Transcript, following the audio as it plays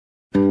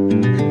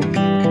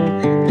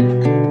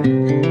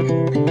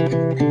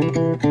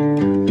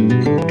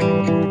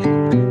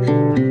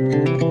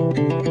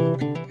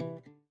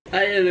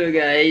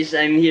guys,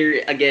 I'm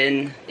here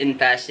again in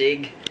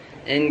Pasig.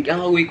 And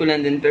kakauwi ko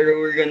lang din, pero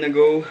we're gonna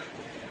go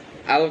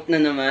out na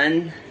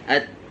naman.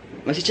 At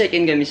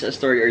masi-check-in kami sa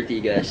Astoria,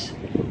 Ortigas.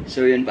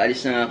 So yun,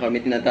 paalis na nga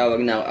kami, tinatawag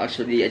na ako.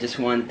 Actually, I just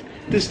want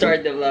to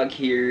start the vlog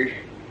here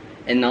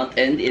and not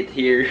end it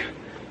here.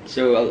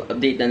 So I'll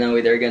update na lang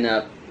with our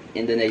ganap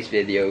in the next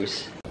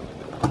videos.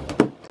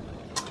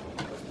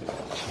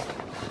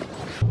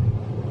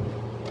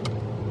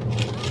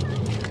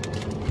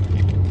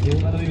 Yung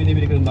ano yung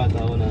binibili ko ng bata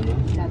ako na ano?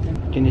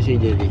 Kinisay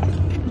Jerry.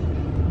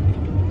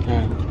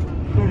 Ha?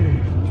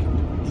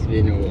 It's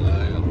been a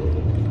while ako.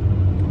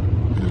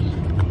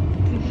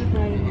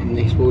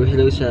 Nag-expose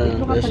hello sa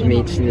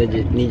classmates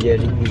ni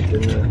Jerry dito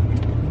na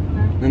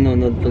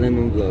nanonood pala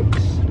ng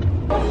vlogs.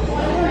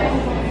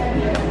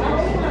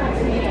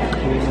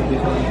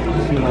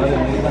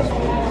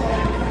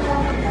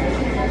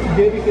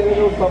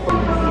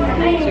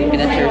 So yung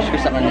pina-charge ko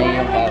sa kanya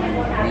yung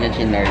lunch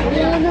and large.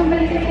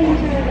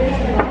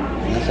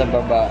 Nasa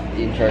baba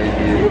yung charger.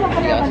 Hindi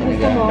kasi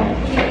nag-ano.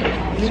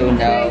 So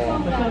now,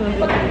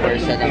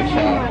 pag-converse na lang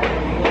siya.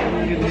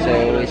 So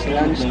it's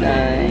lunch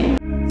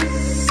time.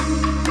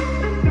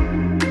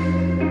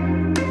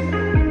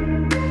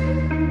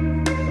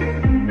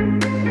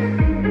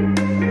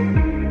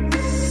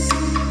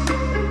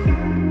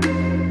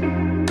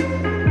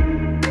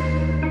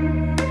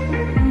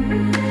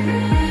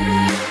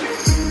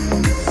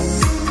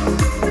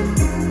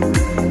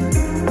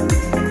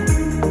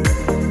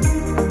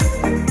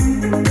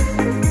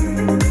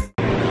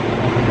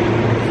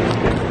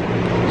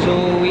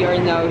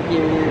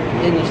 Here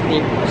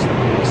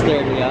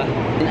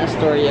in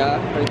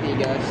Astoria,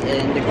 Ortigas,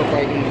 and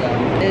nagpa-parking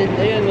lang. And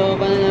ayun no,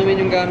 paano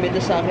namin yung gamit,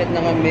 nasakit na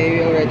kami,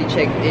 we already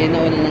checked in,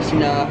 nauna na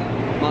sila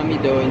mami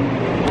doon.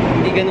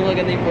 Hindi ganun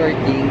kaganda yung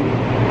parking.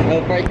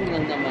 Well, parking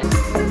lang naman.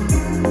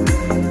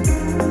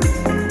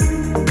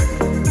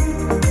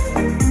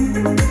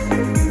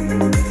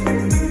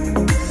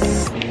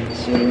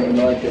 So, we're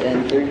about to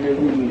enter the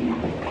room.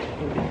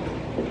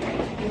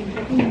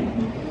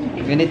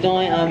 Ganito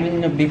nga yung amin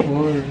na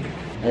before.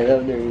 I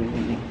love the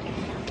room.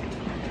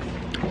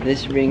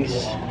 This brings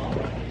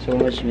so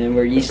much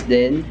memories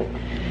then.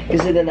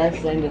 Kasi the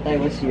last time that I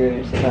was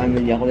here sa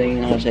family, ako lang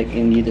yung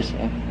naka-check-in dito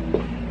sa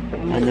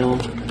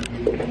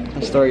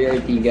Astoria,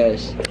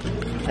 Ortigas.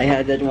 I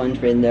had that one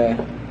friend na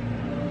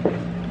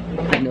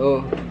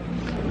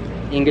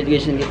yung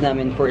graduation gift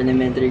namin for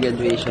elementary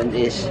graduation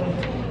is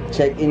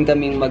check-in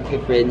kaming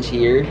mag-friends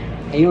here.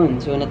 Ayun,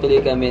 so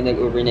natuloy kami,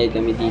 nag-overnight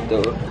kami dito.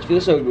 It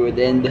feels so good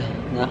and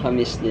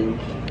nakaka-miss din.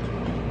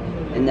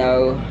 And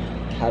now,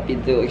 happy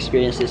to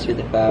experience this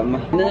with the fam.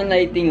 Ganda ng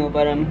lighting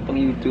parang pang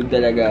YouTube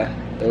talaga.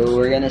 So,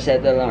 we're gonna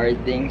settle on our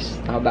things.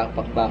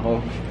 Naka-backpack pa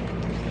ako.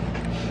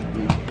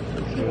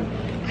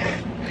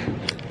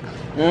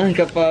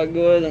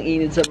 Kapagod, ang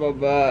init sa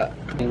baba.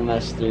 Yung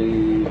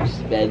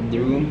master's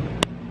bedroom.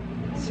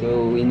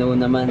 So, we know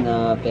naman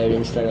na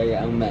parents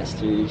talaga ang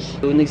masters.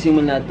 So,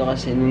 nagsimula to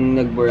kasi nung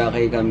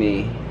nag-Boracay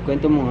kami.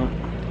 Kwento mo nga.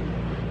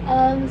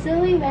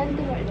 So, we went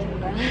to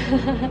Manila.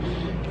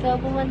 So,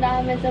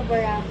 pumunta kami sa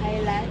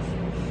Boracay last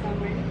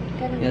summer.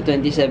 Yeah,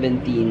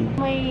 2017.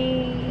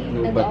 May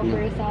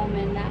nag-offer sa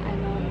amin na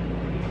ano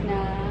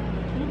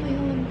ba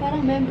yun?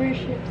 Parang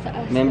membership sa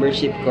Astoria.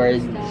 Membership card.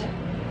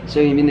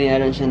 So, yung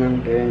binayaran siya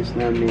ng parents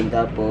namin.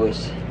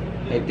 Tapos,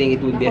 I think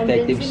it would be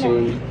effective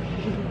soon.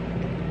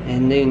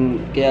 And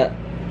then, kaya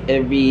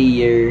every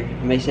year,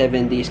 may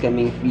 7 days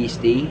kaming free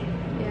stay.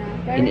 Yeah,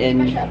 pero hindi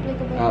pa siya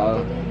applicable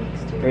to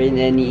next year. Or in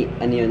any,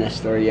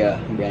 Astoria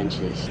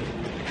branches.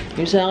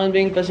 Yung sa akin ba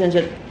yung pasan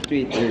sa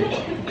Twitter?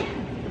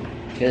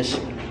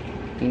 Because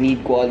you need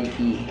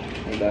quality,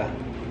 diba?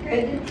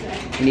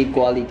 You need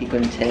quality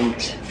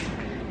content.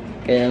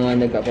 Kaya nga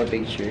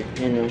nagpapa-picture,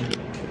 you know.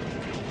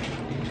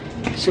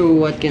 So,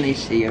 what can I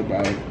say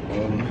about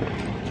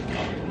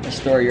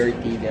Astoria,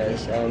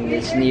 Ortigas?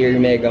 It's near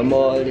Mega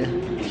Mall,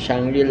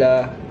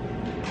 Shangri-La,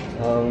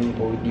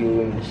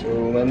 Podium.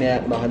 So,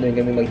 mamaya baka doon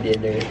kami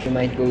mag-dinner. We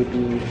might go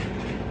to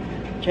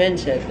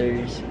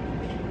Trendsetters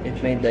if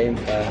may time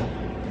pa.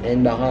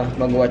 And baka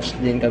mag-watch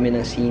din kami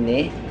ng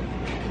sine.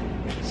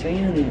 So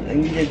yun, I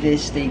needed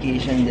this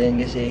staycation din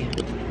kasi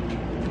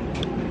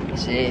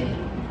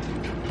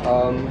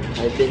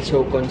I've been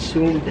so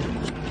consumed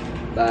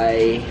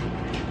by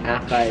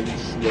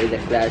ACADS, by the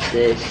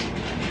classes.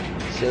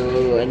 So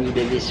I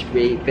needed this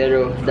break.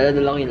 Pero dala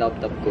na lang yung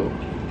laptop ko.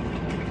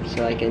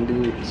 So I can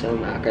do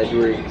some ACAD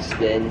works.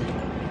 Then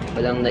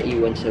walang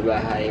naiwan sa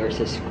bahay or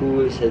sa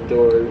school, sa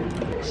dorm.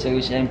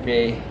 So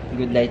syempre,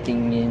 good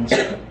lighting means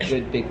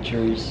good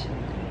pictures.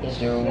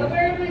 So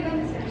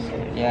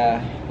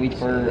yeah, wait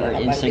for our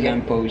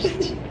Instagram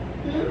posts.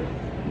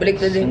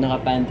 So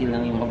naka-panty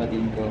lang yung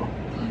kapatid ko.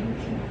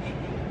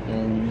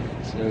 And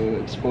so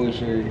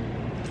exposure.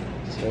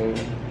 So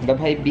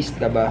gabay beast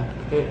ka ba?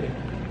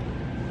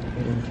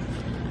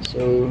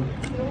 So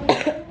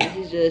this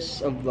is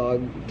just a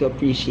vlog to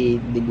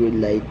appreciate the good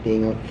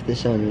lighting of the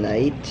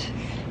sunlight.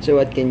 So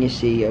what can you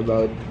say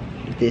about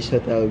this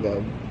hotel,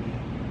 Gab?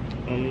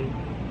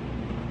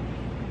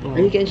 Oh. Or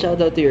you can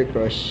shout out to your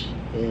crush.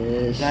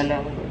 Yes.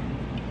 Lala ko.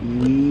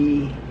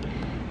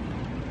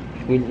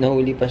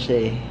 Nahuli pa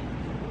siya eh.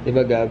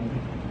 Diba, Gab?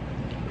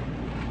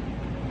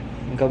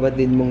 Ang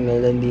kapatid mong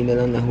lalandi na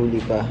lang nahuli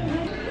pa.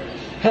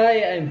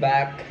 Hi, I'm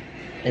back.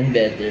 And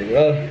better.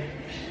 Oh.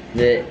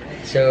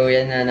 So,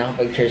 yan na.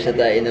 Nakapag-charge na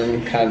tayo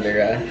ng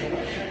camera.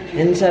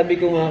 And sabi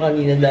ko nga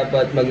kanina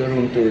dapat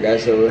mag-room tour ka.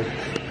 So,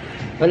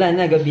 wala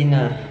na. Gabi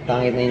na.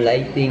 Pangit na yung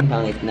lighting.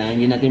 Pangit na.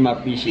 Hindi natin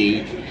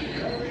ma-appreciate.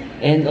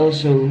 And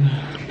also,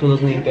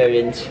 tulog na yung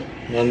parents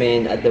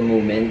namin at the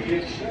moment.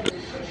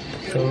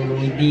 So,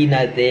 hindi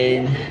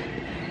natin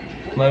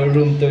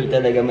mag-room tour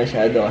talaga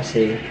masyado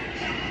kasi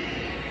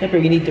siyempre,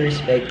 we need to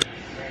respect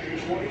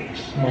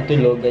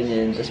matulog,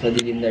 ganyan. Tapos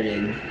madilim na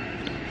rin.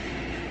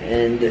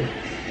 And,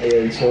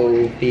 ayun.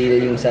 So, feel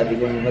yung sabi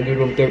kong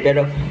mag-room tour.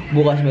 Pero,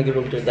 bukas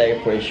mag-room tour tayo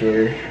for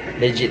sure.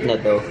 Legit na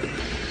to.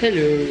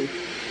 Hello!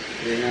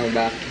 We're now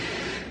back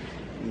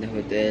in the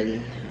hotel.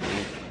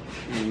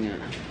 Ayun nga.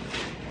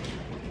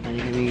 Ano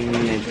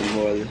kami sa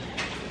mall.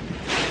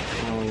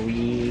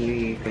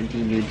 We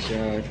continued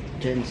sa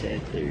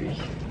Trendsetters.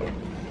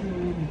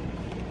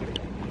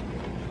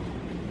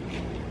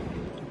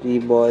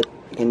 We bought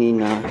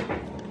kanina.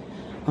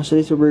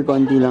 Actually, super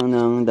konti lang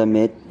ng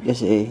damit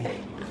kasi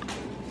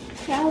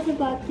I also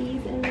bought these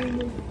and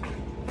then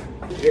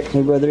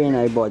my brother and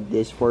I bought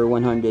this for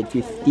 150.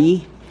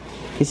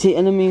 Kasi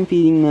ano mo yung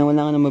feeling na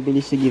wala ka na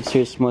mabilis sa gift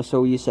search mo,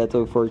 so you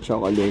settle for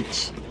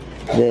chocolates.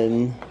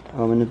 Then,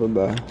 ano pa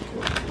ba?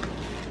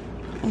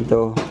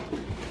 Ito.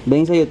 Ba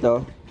yung sa'yo to?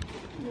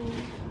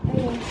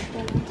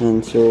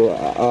 And so,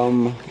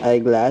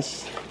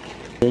 eyeglass.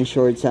 Then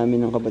short sa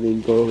amin ng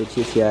kapatid ko, which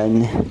is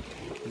yan.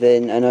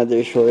 Then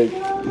another short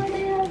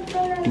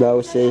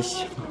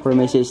blouses for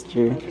my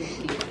sister.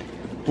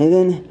 And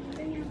then,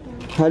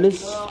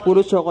 halos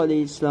puro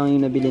chocolates lang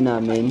yung nabili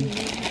namin.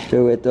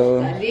 So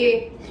ito,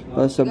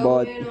 also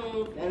bought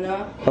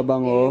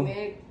pabango.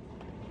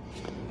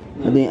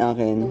 Ito yung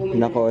akin,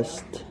 na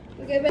cost.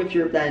 If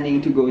you're planning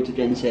to go to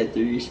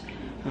Trendsetters,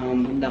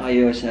 punta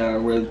kayo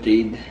sa World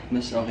Trade.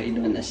 Mas okay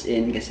doon as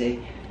in kasi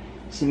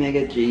sa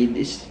Mega Trade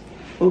is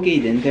okay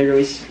din, pero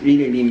it's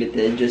really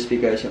limited just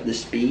because of the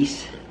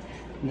space.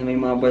 Na may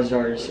mga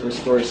bazaars or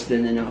stores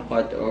din na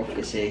naka-cut off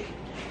kasi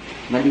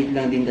maliit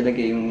lang din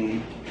talaga yung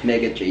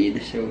Mega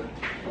Trade. So,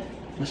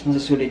 mas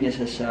masasulit niya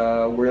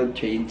sa World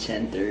Trade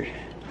Center.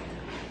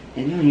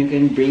 And yun, you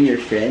can bring your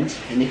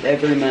friends. And if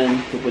ever man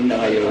pupunta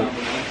kayo,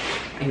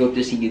 I hope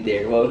to see you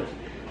there. Well,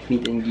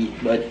 meet and greet.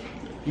 But,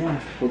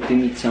 yeah, hope to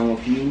meet some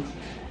of you.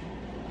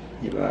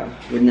 Diba?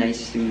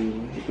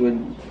 It would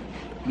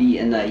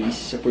be a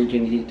nice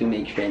opportunity to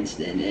make friends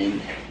then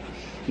and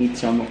meet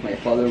some of my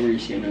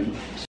followers, you know.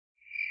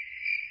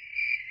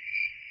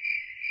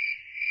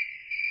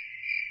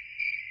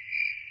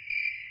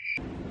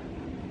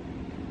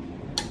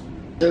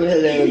 So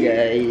hello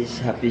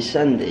guys, happy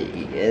Sunday.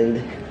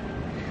 And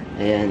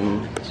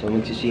ayan, so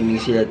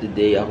magsiswimming sila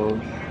today. Ako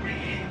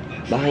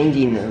baka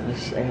hindi na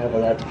kasi I have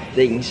a lot of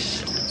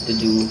things to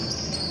do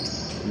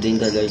din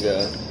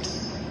talaga.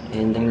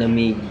 And ang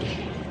lamig,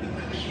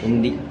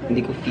 hindi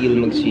ko feel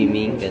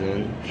mag-swimming,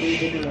 ganun.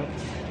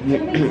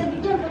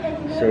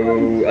 So,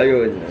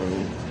 ayun.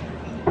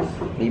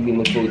 Maybe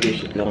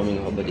mag-photoshoot lang kami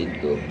ng kapatid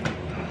ko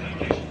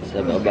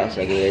sa baba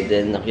sa gilid.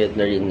 Then, nakyat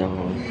na rin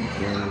ako.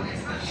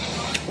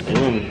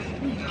 Ayun.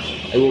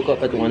 I woke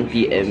up at 1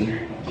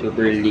 PM.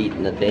 Super late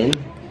na 10.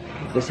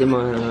 Kasi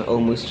mga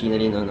almost 3 na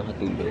rin ako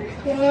nakatulog.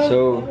 So,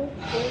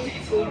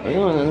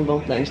 ayun. Ano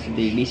bang plans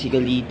today?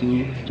 Basically,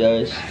 to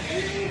just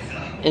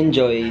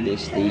enjoy the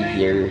stay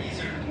here.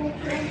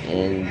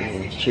 And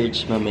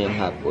church mamayang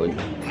hapon.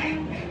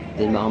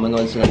 Then baka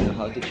manood sila ng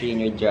How to Train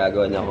Your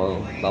Dragon.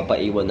 Ako,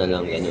 papaiwan na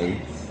lang ganun.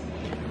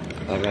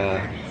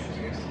 Para,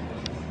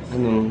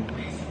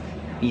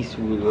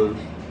 peaceful.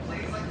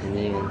 Ano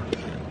yun?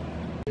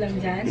 Lang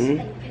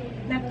dyan?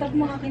 Laptop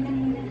mo akin na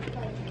muna.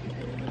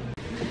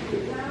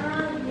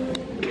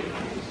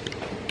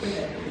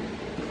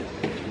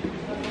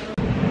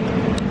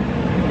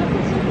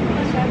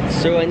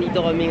 So, andito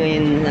kami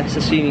ngayon sa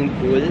swimming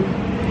pool.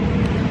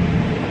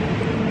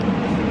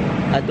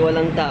 At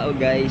walang tao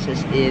guys,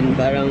 as in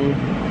parang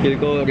feel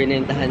ko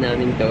rinentahan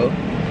namin to.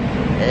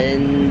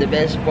 And the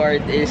best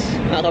part is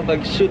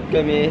makakapag-shoot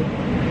kami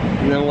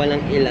nang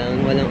walang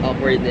walang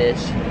awkwardness.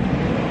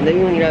 Hindi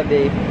mo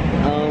grabe.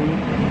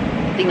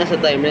 I think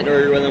nasa time limit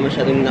or walang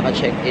masyadong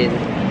naka-check-in.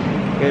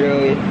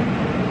 Pero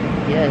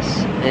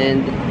yes,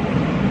 and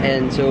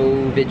so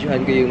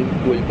videohan ko yung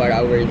pool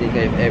para aware din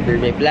kayo if ever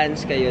may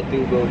plans kayo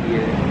to go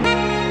here.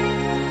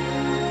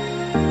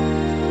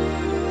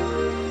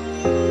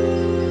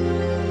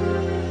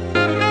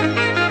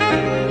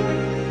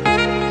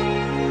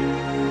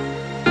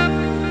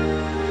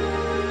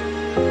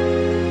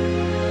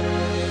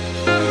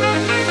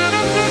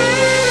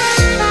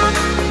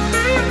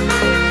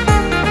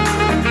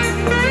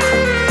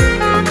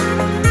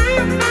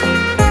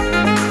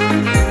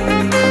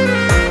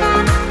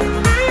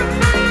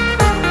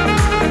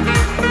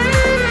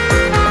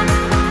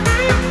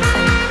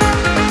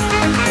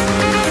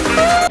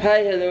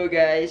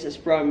 as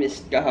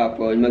promised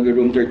kahapon,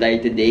 mag-room tour tayo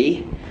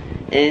today.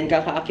 And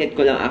kakaakyat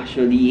ko lang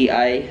actually,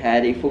 I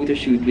had a photo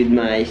shoot with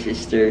my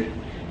sister.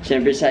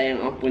 Siyempre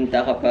sayang ang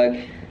punta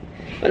kapag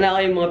wala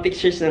kayong mga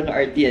pictures ng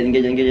ka-artian,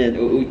 ganyan-ganyan,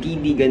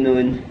 OOTD,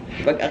 ganun.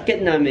 Pag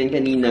akyat namin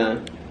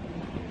kanina,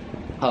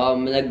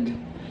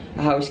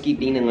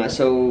 housekeeping na nga.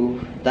 So,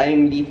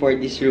 timely for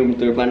this room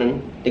tour,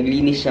 parang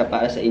naglinis siya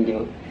para sa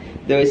inyo.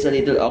 Though it's a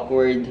little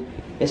awkward,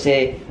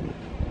 kasi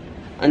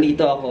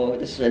andito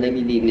ako, tapos siya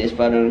naglilinis,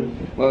 parang,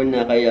 wow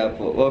na kaya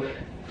po. Oh.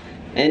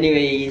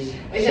 Anyways,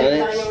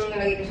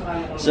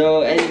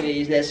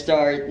 let's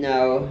start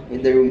now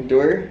with the room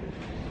tour.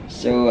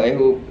 So, I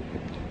hope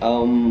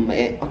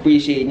I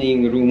appreciate niyo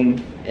yung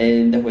room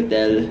and the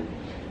hotel.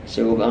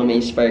 So, baka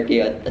may-inspire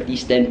kayo at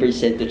least 10%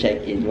 to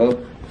check in. Wow.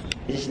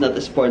 This is not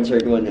a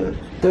sponsored one, ah.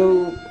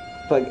 So,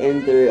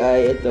 pag-enter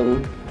ay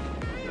itong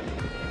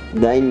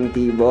dining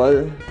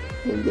table.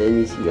 And then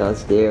we see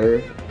us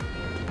there.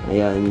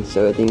 Ayan,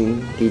 so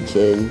ating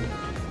kitchen.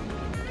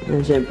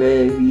 And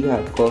syempre, we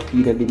have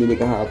coffee na binili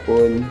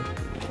kahapon.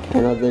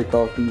 Another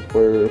coffee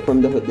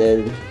from the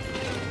hotel.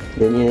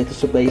 Then yan, ito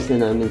supplies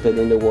na namin. So,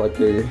 then the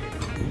water.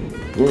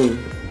 Yan.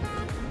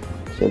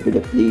 Syempre,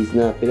 the place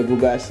na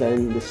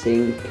pinaghugasan, the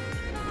sink.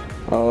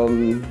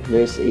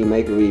 There's a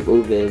microwave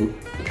oven.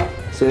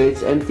 So,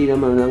 it's empty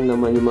naman yung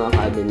mga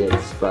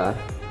cabinets pa.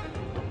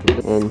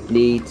 And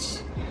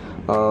plates,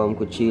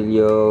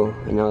 kutsilyo,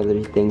 and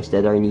other things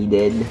that are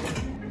needed.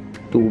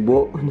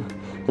 Tubo.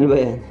 Ano ba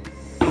yan?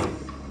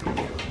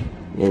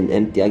 And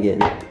empty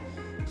again.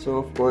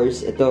 So, of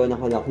course, ito,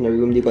 nakalock na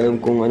room. Di ko alam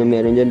kung ano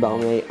meron dyan.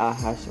 Baka may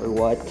ahas or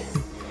what.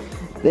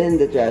 Then,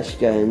 the trash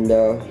can,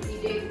 the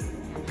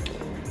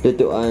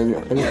lutuan.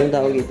 Ano itong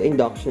tawag ito?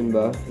 Induction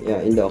ba?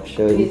 Yeah,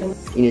 induction.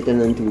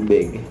 Initan ng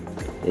tubig.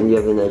 And you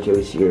have the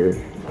nachos here.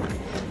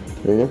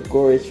 Then of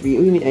course,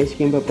 may ice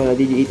cream pa pala.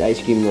 Did you eat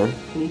ice cream na?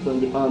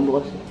 Hindi pa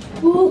bukas.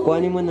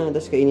 Kuhanin mo na,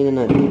 tapos kainin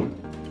na natin.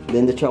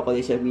 Then the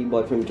chocolates that we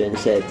bought from Gjann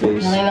Spencer.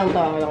 Nakailang to,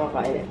 wala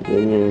kakain.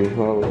 Then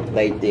yung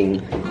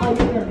lighting.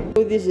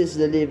 So this is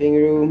the living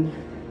room.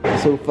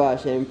 Sofa,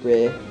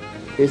 syempre.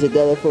 Here's a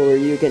telephone where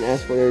you can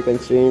ask for your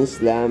concerns.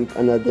 Lamp,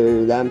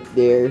 another lamp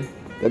there.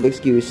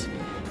 Excuse.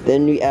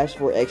 Then we asked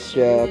for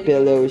extra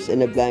pillows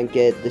and a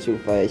blanket. The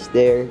sofa is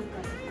there.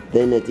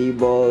 Then a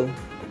table.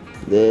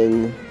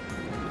 Then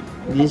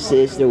this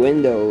is the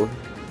window,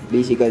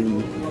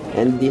 basically.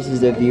 And this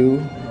is the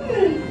view.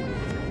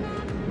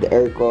 The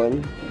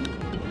aircon.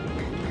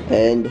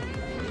 And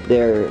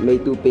there,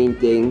 may two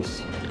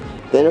paintings.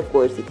 Then of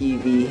course, the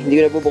TV. Hindi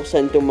ko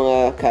nabubuksan itong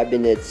mga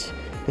cabinets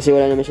kasi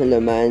wala naman siyang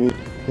laman.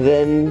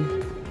 Then,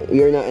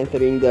 we are now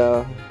entering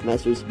the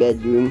master's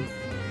bedroom.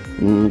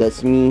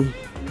 That's me.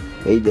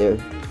 Hey there.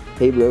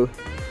 Hey bro.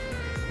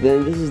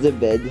 Then this is the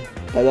bed.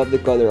 I love the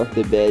color of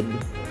the bed.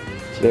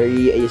 It's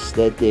very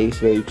aesthetic,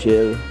 it's very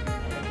chill.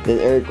 Then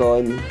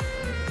aircon.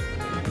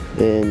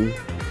 Then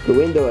the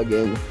window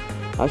again.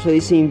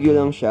 Actually, same view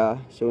lang siya.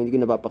 So, hindi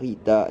ko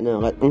napapakita.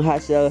 Ang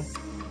hassle,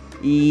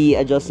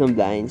 i-adjust ng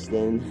blinds.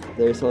 Then,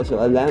 there's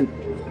also a lamp.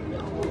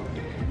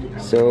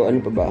 So, ano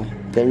pa ba?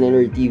 Then,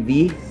 another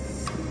TV.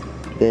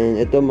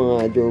 Then, ito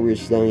mga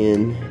drawers lang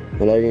yan.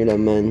 Wala rin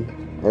laman.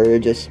 Or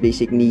just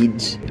basic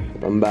needs.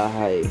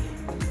 Pambahay.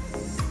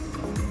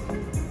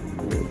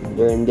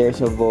 Then, there's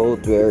a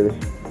vault where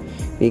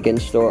we can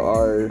store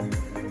our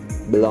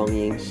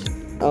belongings.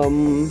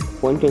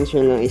 One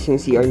concern lang is yung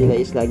CR nila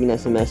is lagi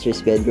nasa master's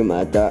bedroom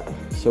ata.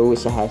 So,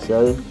 sa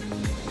hassle.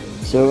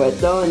 So,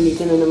 ito,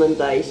 nandito na naman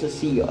tayo sa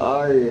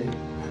CR.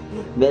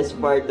 Best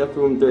part of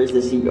room tour is the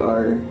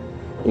CR.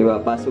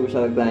 Diba?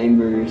 Pa-social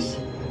climbers.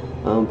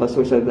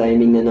 Pa-social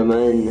climbing na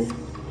naman.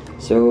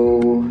 So,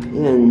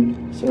 yan.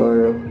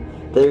 So,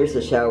 there's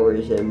a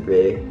shower,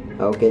 syempre.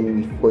 How can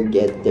we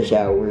forget the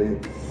shower?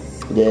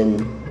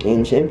 Then,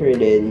 and syempre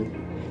din,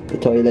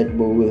 the toilet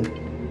bowl.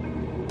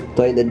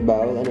 Toilet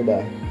bowl, ano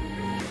ba?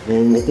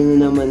 And ito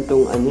na naman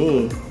tong ano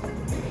eh.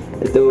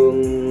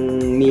 Itong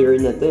mirror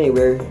na to eh,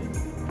 where,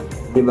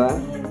 diba?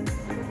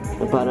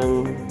 Na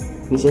parang,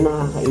 minsan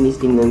nakakainis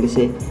tingnan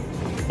kasi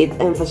it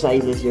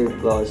emphasizes your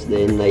flaws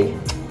then like,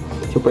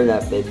 super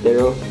lapid.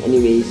 Pero,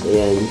 anyways,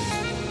 ayan.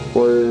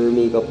 For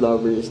makeup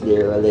lovers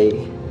there, like,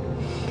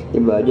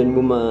 diba? Diyan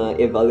mo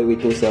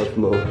ma-evaluate yung self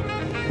mo.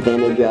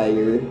 Then a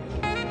dryer.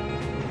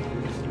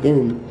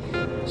 Yan.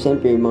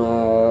 Siyempre,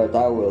 mga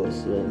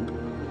towels. Yan.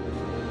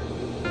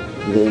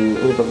 Then,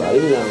 ano pa ba?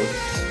 Ayun lang.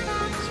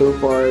 So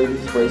far, this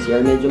is for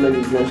CR. Medyo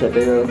maliit na siya,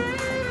 pero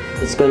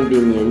it's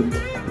convenient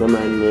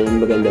naman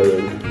and maganda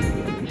rin.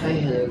 Hi,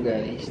 hello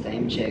guys.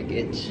 Time check.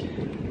 It's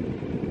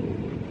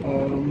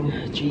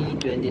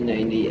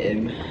 3:29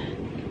 AM.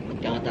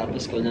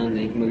 Kakatapos ko lang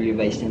like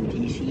mag-revise ng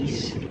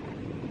thesis.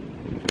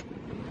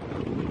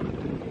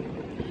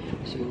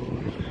 So,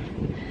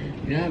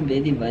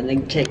 grabe, diba?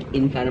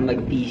 Nag-check-in para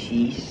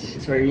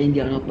mag-thesis. Sorry, hindi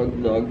ako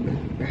nakapag-vlog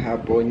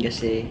kahapon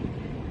kasi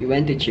we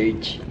went to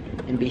church.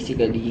 And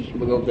basically,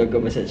 mag-vlog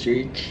ka ba sa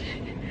church?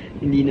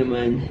 Hindi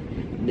naman.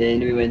 Then,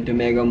 we went to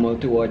Mega Mall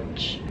to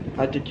watch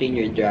How to Train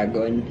Your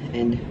Dragon.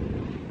 And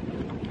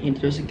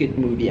it was a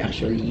cute movie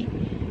actually.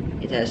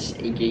 it has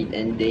a great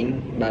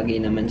ending.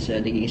 Bagay naman sa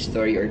naging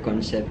story or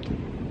concept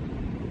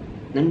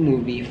ng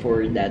movie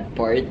for that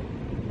part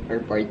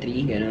or part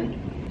 3, ganun.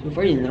 So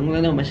far yun lang,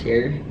 wala lang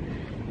ma-share.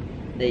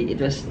 Like,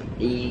 it was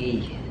a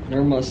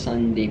normal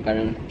Sunday,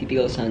 parang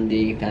typical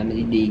Sunday,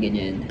 family day,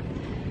 ganyan.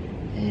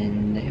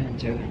 And ayun,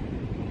 so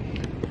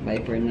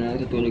bye for now.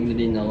 Tutulog na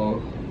din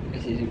ako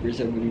kasi super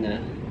sabog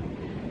na.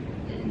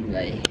 And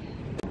bye.